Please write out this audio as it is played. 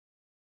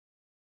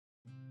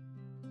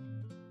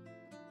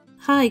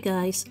Hi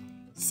guys,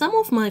 some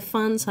of my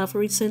fans have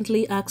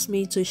recently asked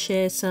me to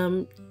share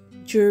some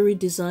jewelry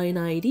design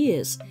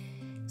ideas.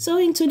 So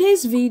in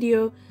today's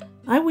video,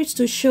 I wish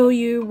to show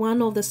you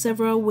one of the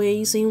several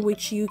ways in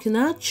which you can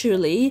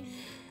actually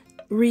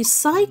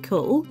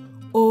recycle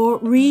or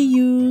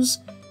reuse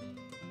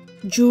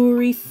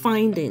jewelry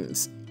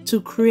findings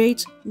to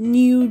create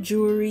new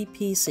jewelry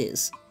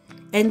pieces.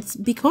 And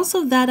because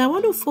of that, I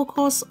want to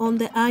focus on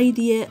the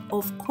idea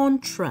of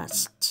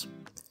contrast.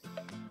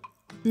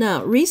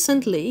 Now,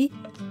 recently,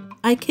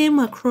 I came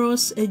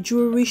across a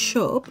jewelry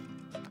shop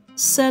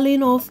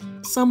selling off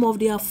some of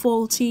their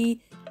faulty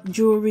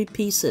jewelry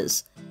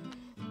pieces.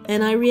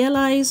 And I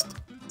realized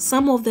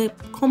some of the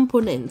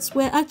components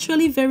were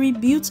actually very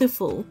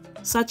beautiful,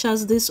 such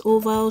as these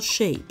oval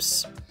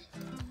shapes.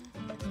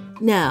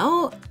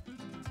 Now,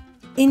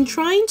 in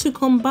trying to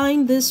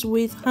combine this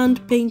with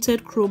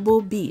hand-painted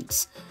Krobo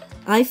beads,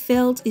 I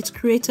felt it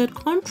created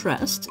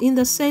contrast in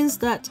the sense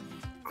that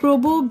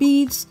Krobo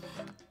beads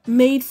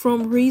made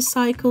from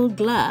recycled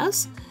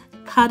glass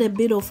had a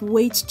bit of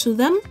weight to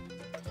them.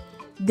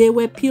 They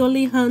were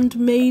purely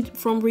handmade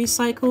from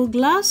recycled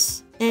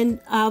glass and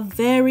are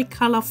very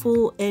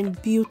colorful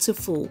and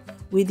beautiful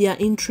with their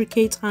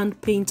intricate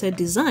hand-painted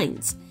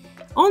designs.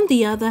 On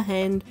the other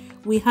hand,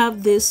 we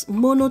have this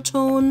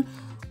monotone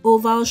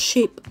oval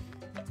shape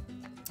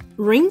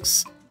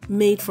rings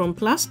made from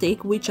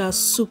plastic, which are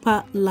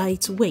super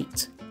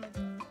lightweight.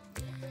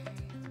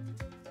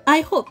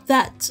 I hope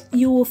that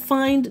you will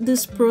find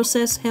this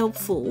process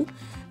helpful.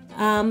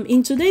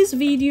 In today's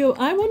video,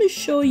 I want to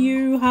show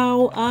you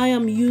how I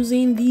am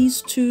using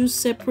these two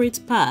separate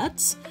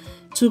parts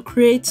to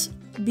create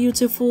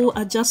beautiful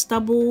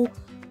adjustable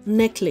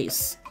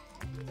necklace.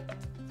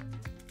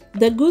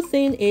 The good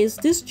thing is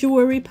these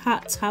jewelry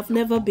parts have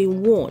never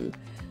been worn,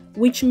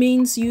 which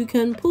means you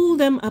can pull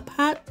them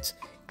apart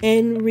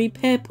and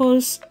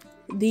repurpose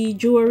the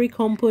jewelry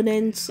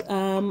components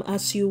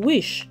as you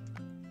wish.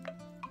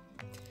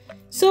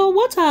 So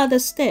what are the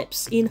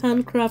steps in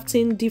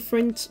handcrafting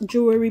different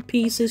jewelry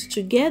pieces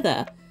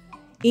together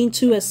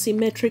into a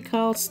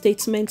symmetrical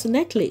statement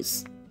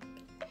necklace?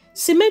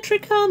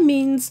 Symmetrical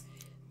means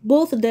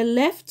both the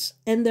left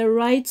and the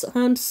right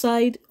hand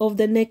side of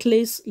the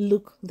necklace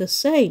look the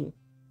same.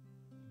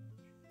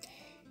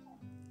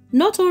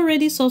 Not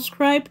already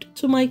subscribed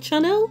to my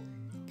channel?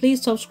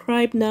 Please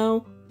subscribe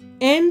now,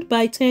 and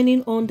by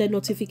turning on the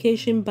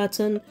notification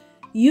button,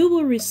 you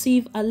will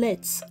receive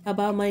alerts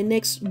about my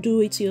next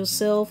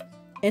do-it-yourself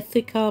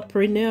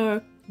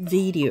ethicalpreneur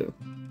video.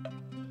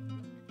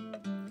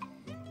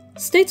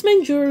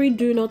 Statement jewelry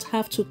do not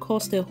have to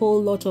cost a whole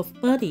lot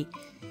of money.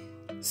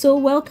 So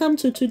welcome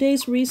to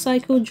today's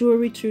recycled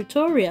jewelry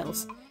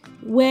tutorials,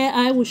 where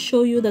I will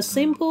show you the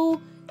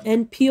simple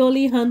and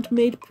purely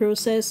handmade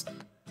process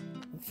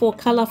for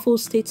colorful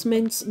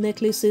statement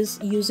necklaces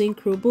using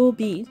Krobo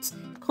beads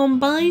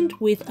combined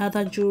with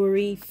other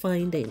jewelry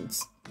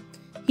findings.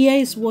 Here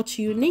is what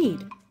you need: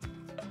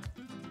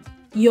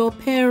 your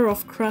pair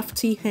of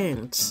crafty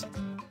hands.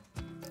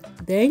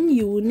 Then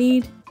you will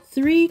need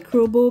 3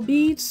 Krobo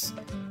beads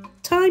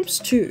times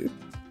 2,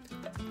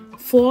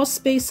 4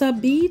 spacer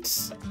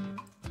beads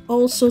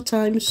also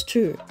times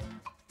 2,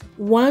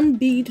 1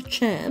 bead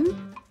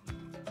charm,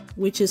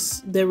 which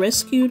is the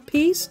rescued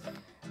piece,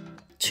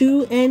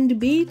 2 end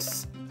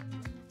beads,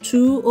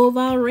 2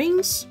 oval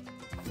rings.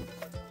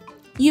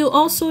 You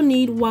also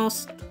need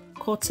wasp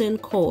cotton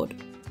cord.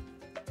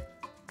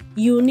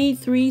 You need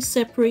 3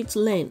 separate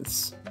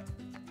lengths.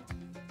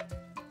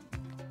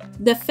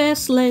 The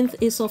first length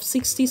is of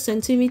 60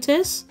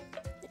 centimeters,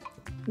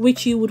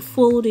 which you would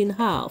fold in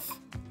half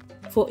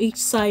for each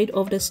side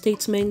of the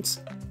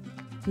statement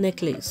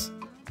necklace.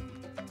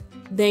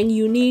 Then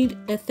you need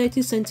a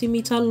 30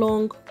 centimeter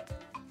long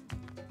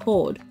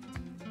cord,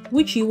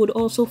 which you would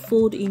also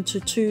fold into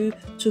 2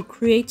 to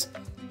create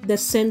the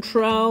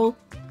central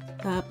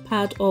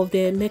part of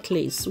the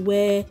necklace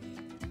where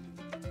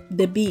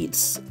the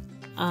beads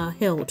are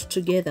held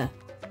together,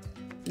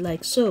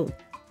 like so.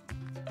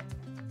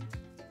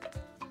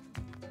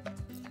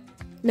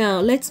 Now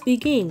let's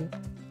begin.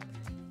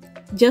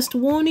 Just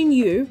warning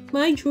you,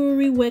 my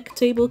jewelry work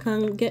table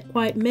can get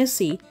quite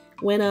messy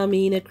when I'm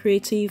in a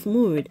creative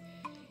mood.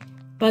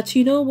 But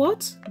you know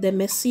what? The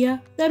messier,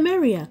 the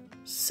merrier.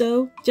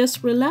 So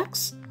just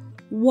relax,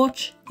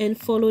 watch and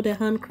follow the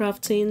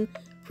handcrafting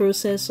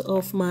process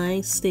of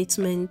my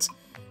statement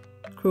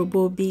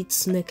Krobo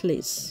beads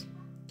necklace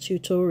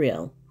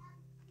tutorial.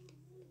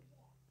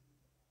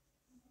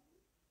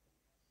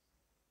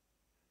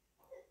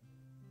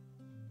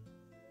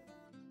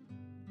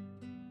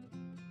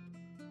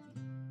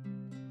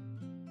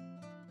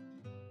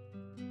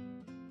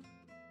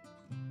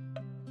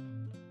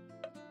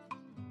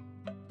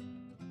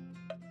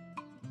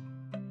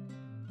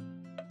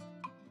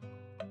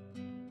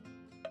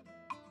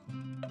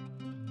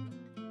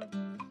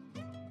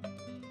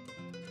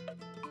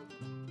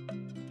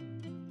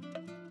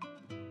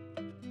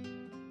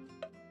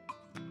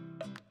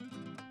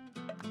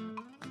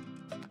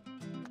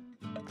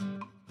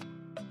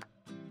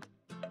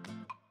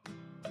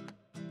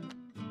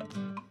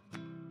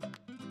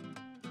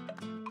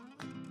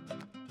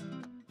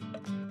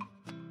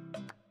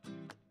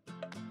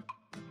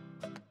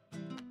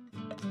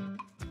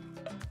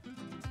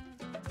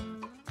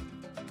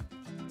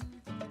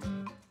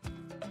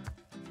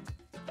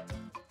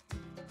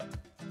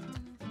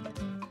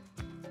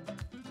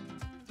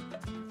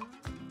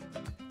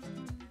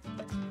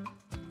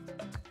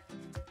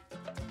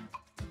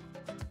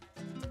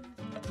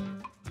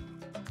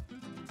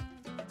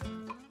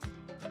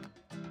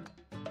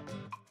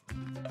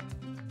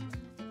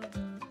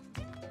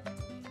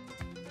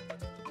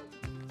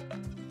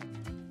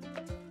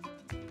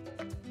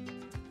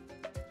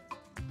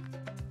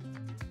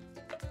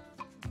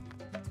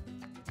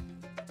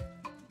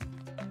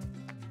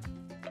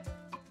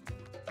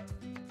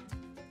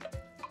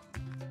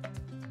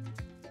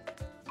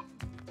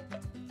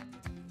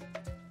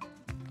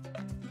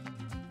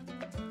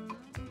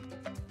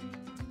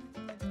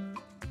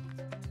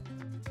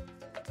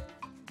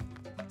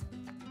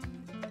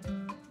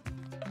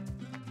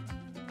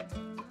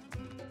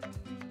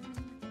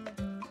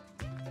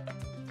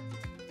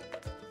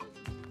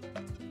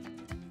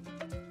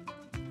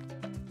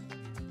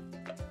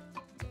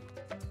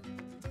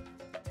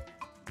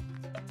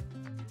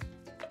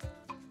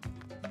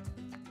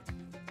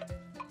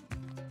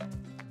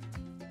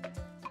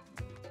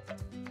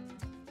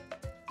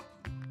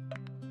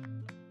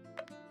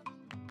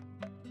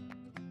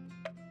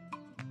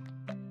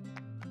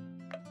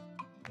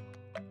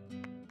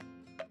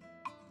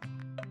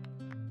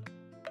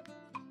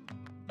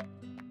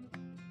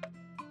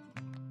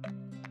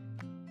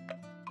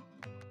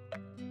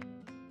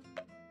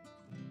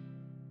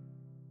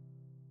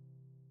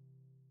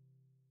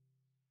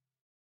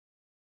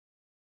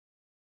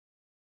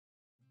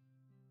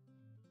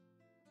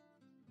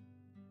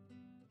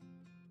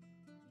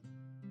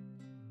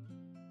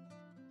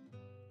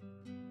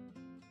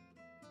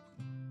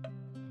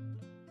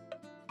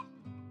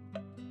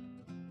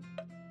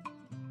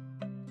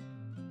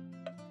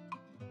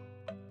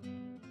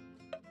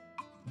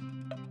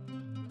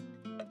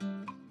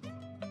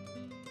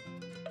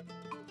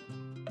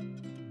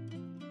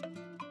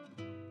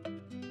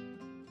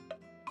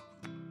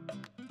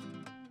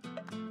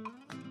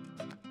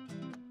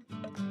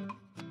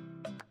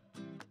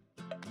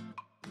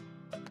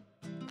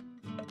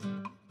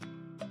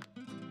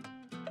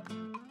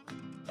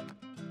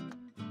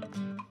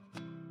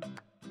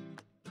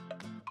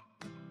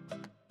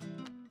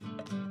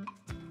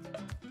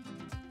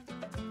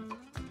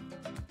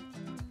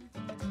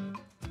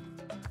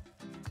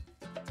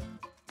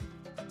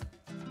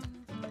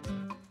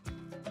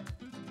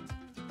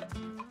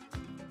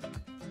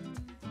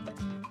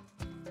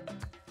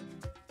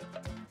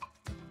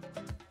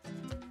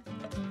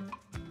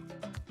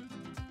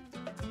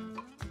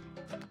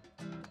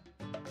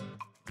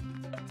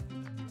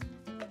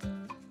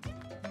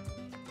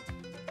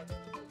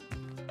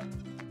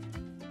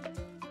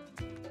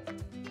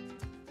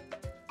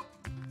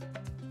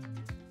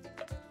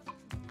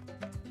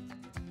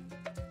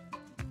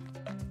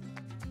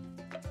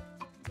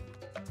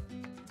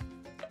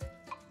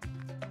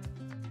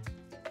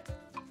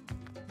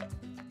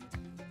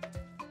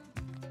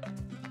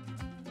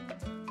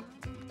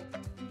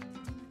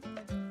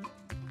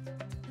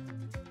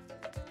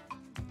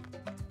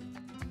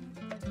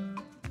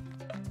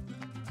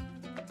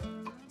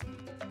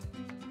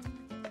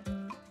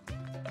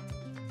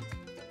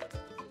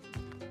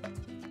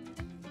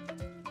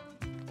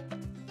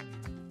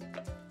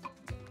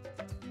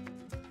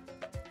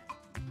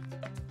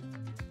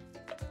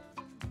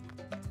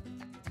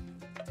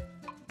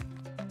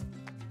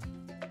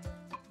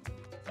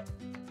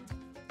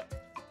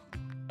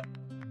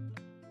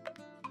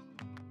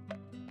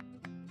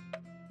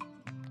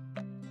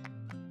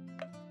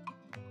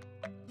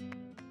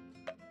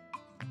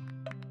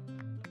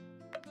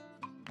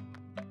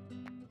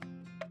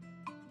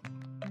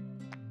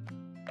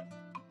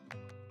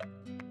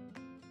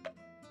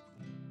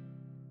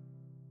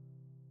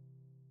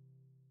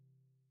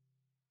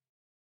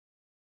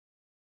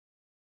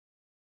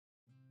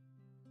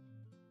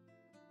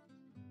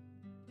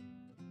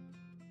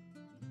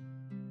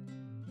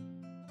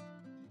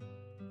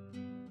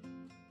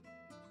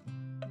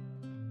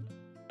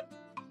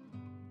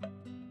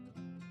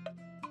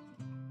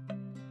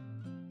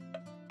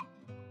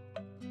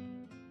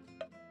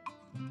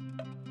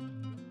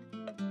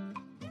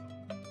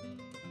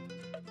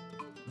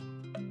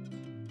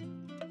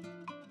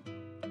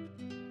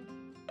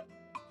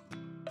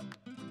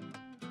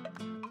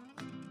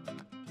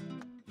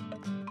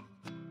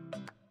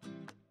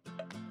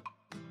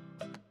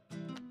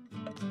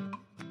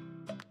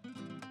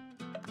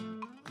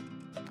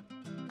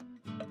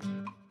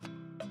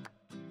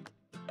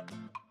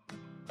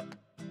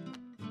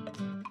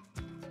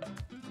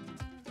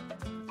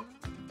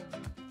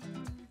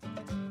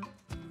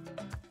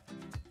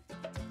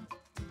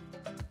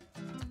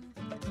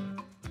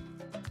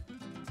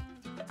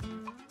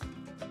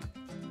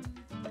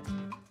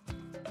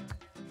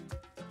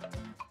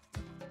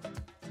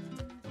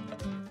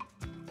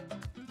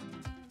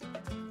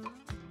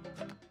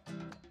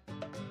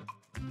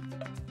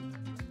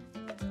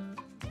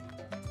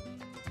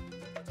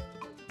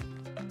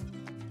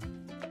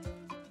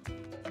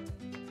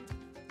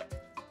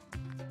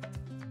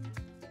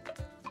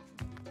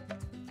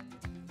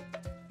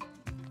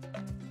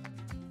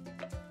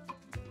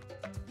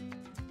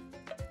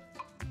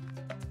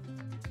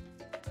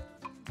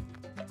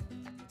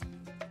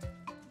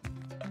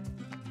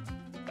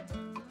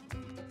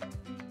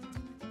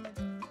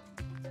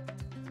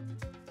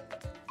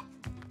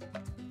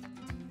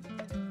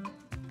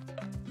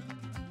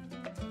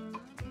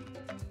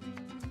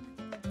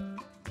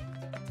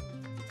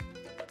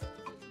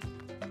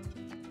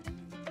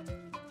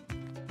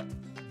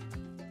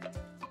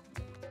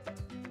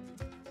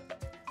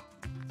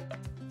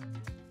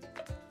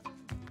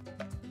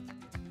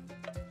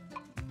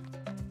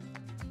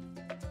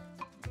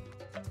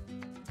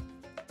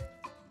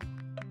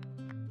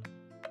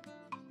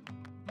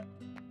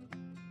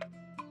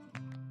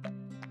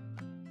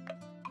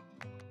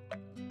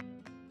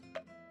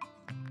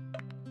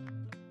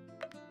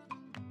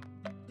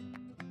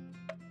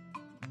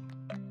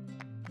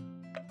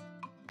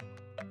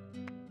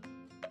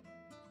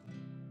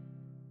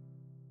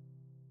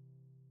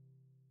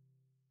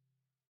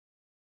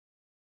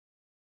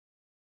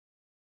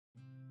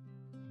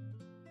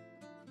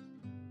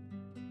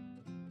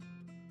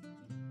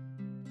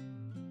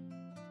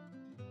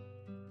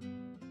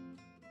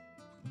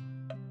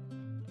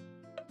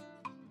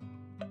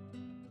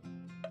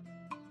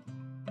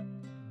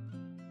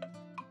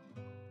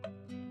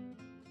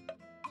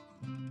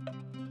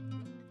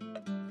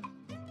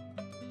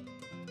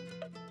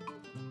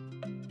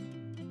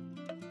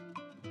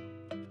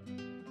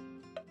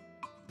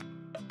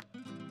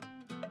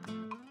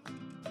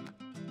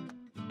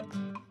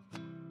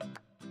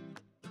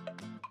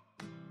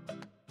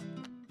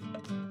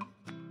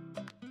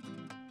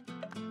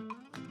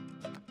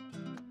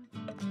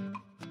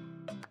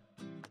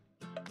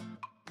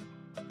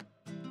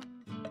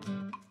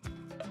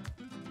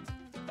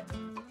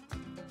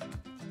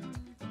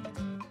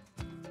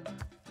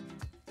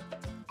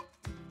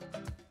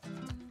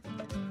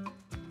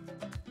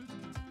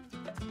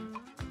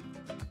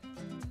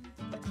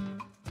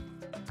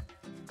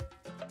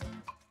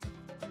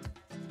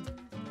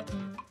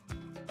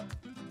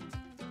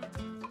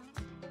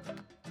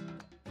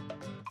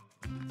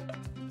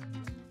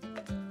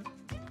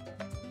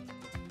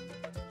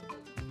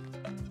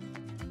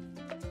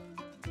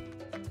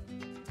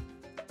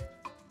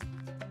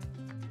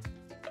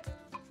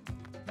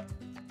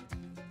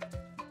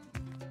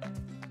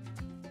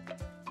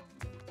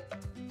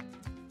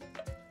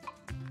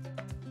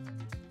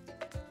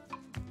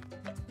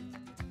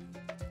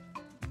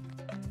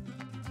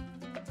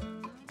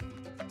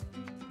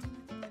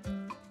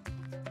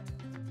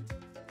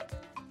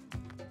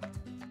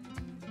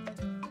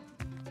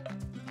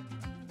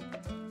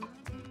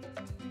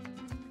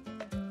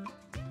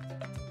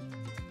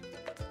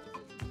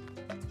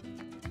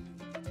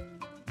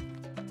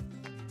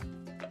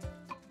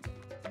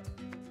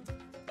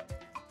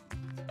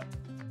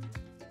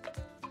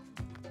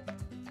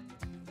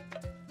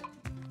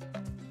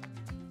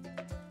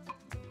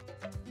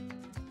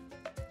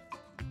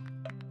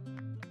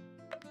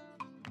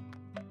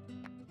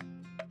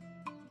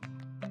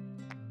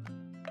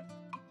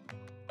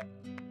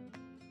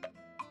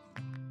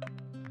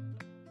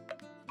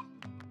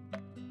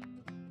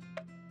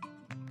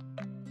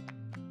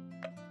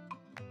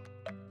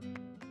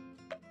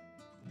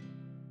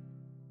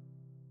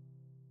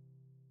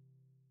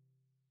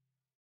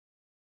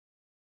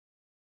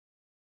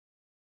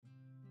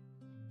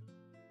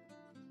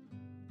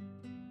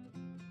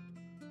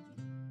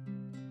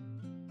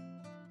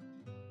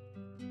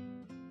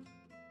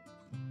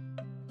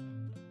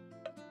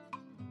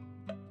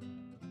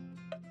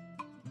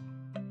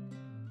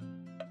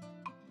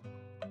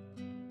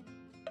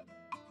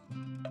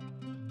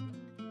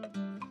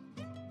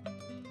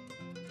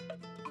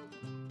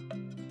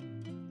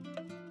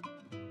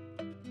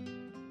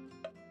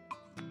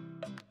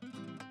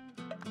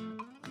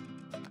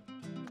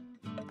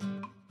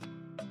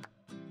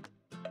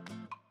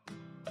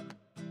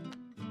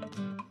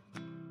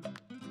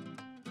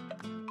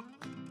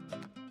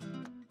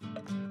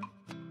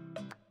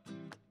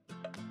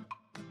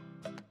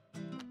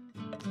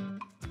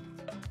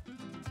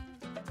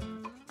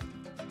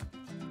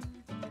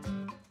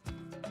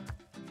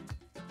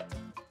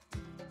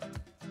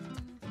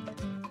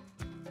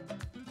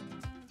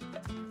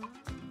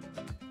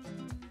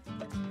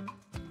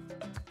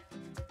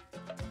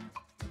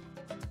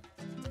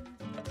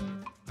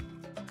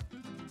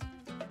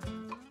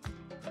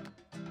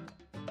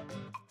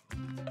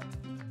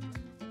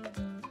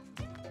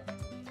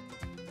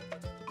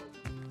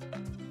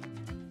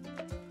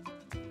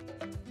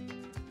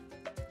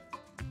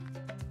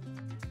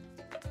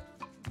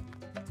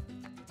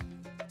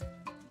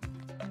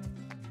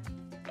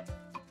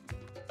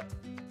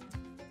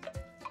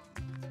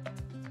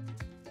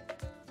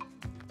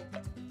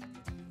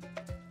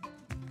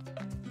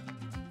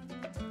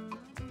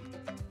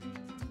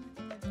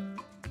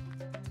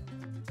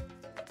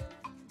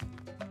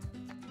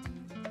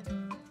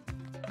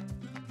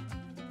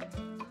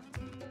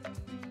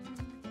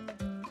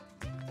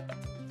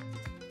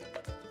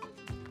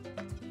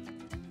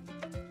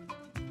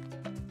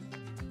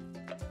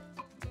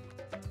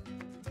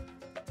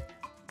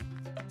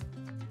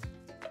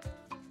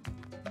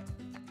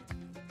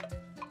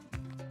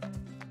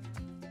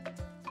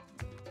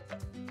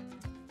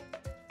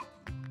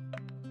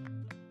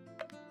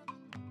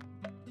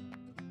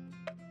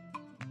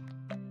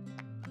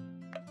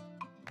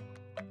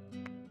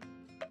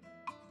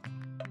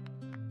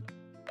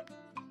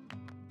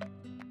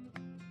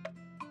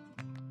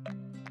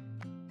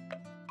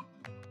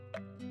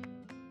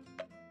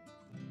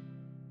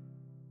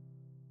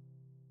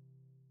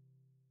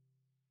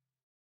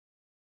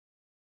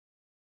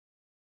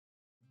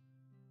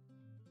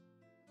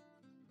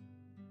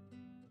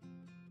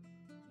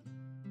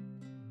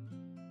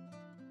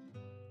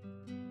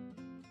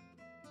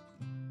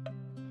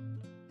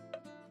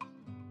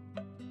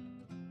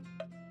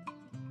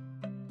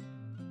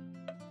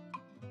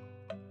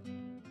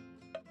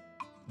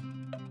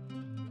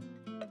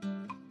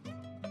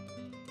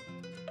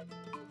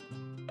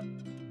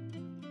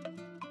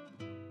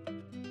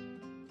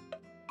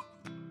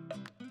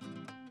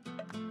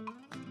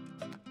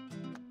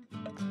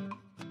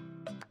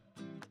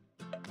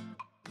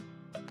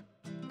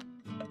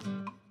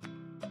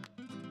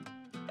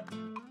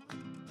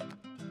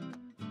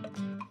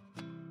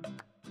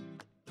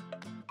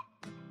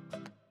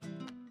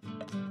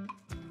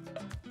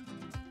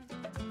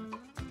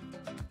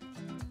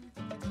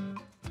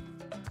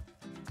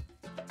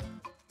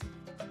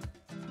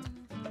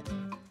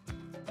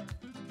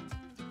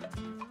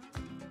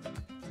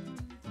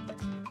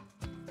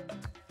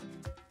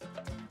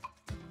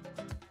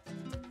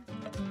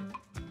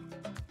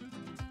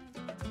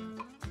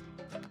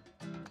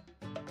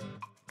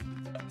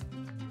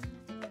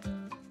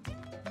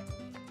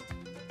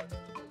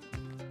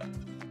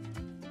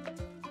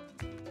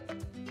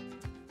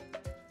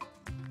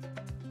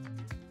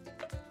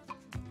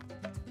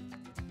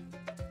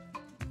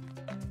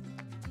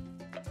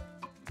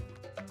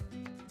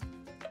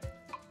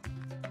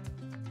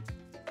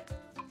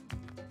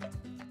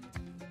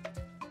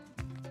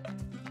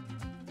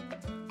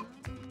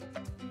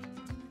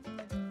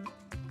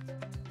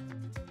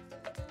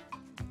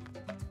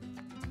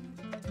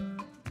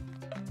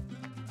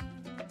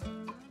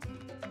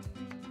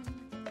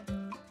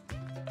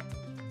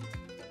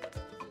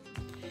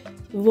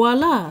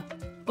 Voila!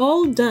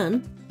 All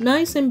done.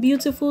 Nice and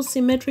beautiful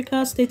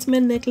symmetrical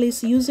statement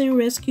necklace using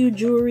rescue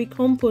jewelry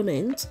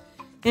components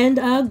and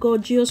our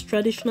gorgeous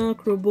traditional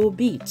Krobo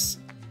beads.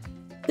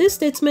 This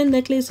statement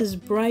necklace is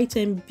bright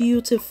and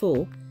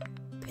beautiful,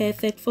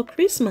 perfect for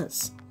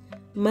Christmas,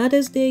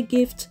 Mother's Day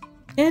gift,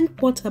 and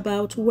what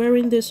about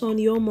wearing this on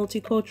your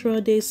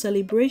multicultural day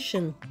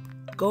celebration?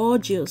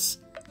 Gorgeous!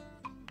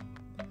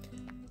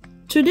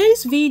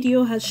 Today's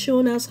video has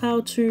shown us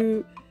how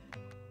to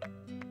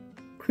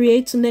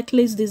create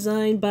necklace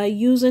design by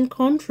using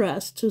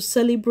contrast to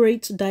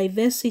celebrate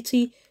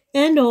diversity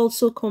and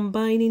also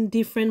combining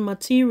different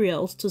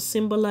materials to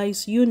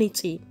symbolize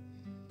unity.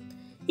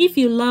 If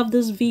you love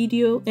this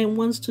video and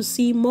want to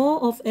see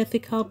more of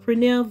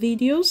ethicalpreneur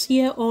videos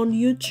here on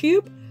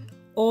YouTube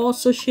or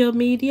social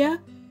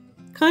media,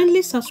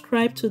 kindly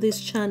subscribe to this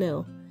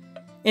channel,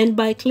 and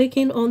by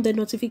clicking on the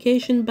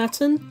notification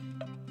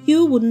button,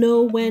 you will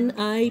know when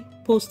I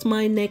post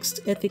my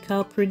next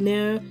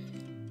ethicalpreneur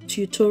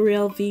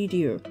tutorial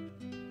video.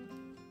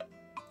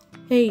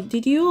 Hey,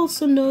 did you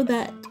also know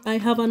that I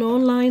have an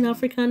online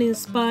African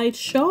inspired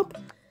shop?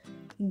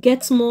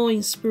 Get more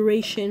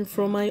inspiration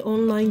from my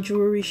online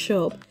jewelry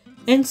shop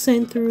and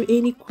send through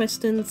any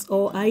questions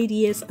or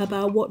ideas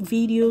about what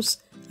videos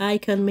I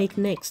can make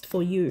next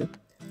for you.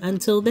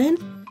 Until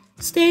then,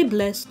 stay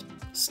blessed,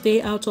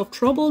 stay out of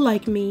trouble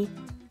like me,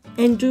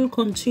 and do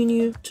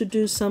continue to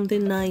do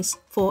something nice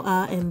for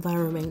our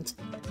environment.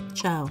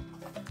 Ciao.